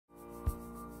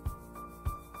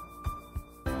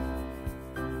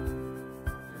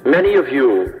Many of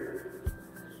you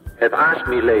have asked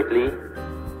me lately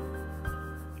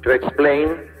to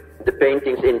explain the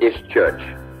paintings in this church.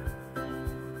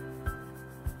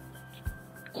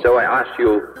 So I ask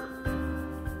you,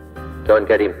 don't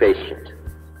get impatient.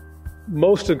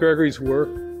 Most of Gregory's work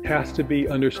has to be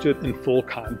understood in full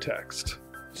context.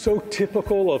 So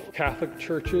typical of Catholic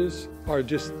churches are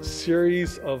just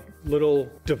series of little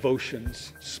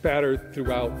devotions spattered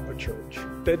throughout a church.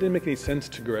 That didn't make any sense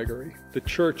to Gregory. The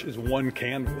church is one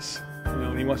canvas,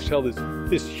 and he wants to tell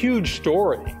this huge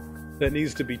story that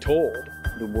needs to be told.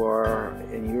 The war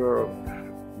in Europe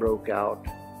broke out,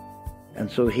 and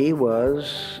so he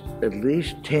was at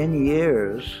least 10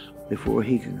 years before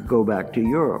he could go back to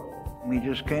Europe. He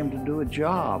just came to do a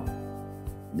job,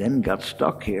 then got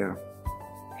stuck here.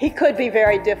 He could be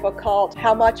very difficult.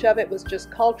 How much of it was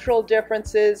just cultural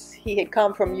differences? He had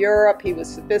come from Europe, he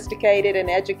was sophisticated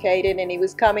and educated, and he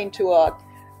was coming to a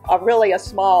really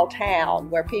small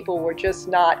town where people were just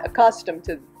not accustomed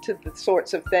to the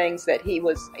sorts of things that he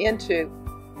was into.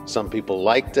 Some people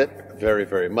liked it very,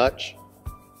 very much.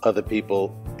 Other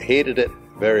people hated it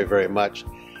very, very much.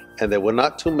 And there were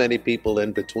not too many people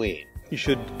in between. You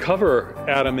should cover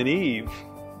Adam and Eve.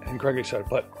 And Gregory said,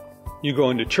 but you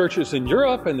go into churches in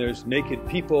Europe and there's naked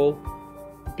people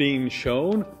being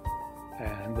shown.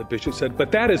 And the bishop said,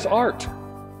 but that is art.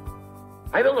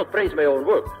 I will not praise my own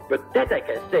work, but that I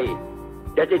can say,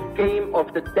 that it came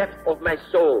of the depth of my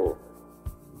soul.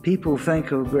 People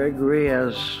think of Gregory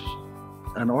as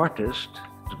an artist,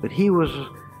 but he was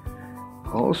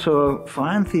also a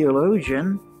fine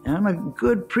theologian and a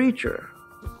good preacher.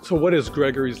 So what is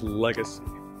Gregory's legacy?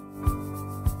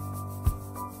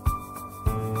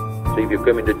 So if you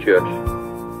come into church,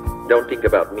 don't think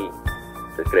about me,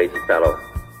 the crazy fellow.